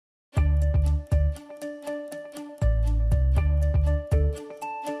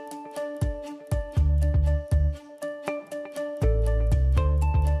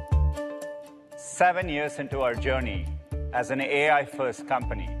7 years into our journey as an AI-first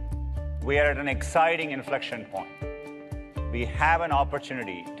company, we are at an exciting inflection point. We have an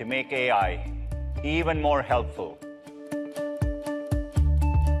opportunity to make AI even more helpful.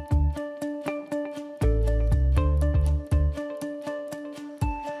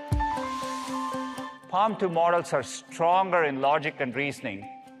 Palm 2 models are stronger in logic and reasoning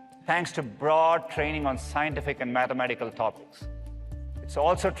thanks to broad training on scientific and mathematical topics. It's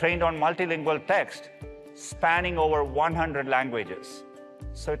also trained on multilingual text spanning over 100 languages,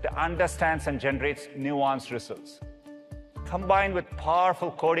 so it understands and generates nuanced results. Combined with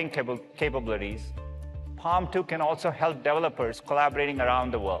powerful coding capabilities, Palm 2 can also help developers collaborating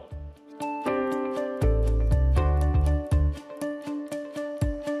around the world.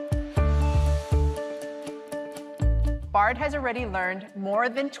 Bard has already learned more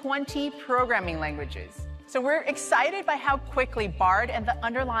than 20 programming languages. So we're excited by how quickly Bard and the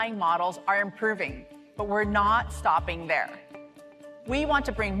underlying models are improving, but we're not stopping there. We want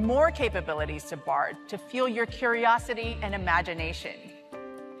to bring more capabilities to Bard to fuel your curiosity and imagination.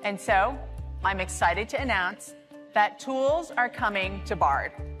 And so I'm excited to announce that tools are coming to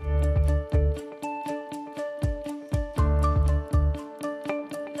Bard.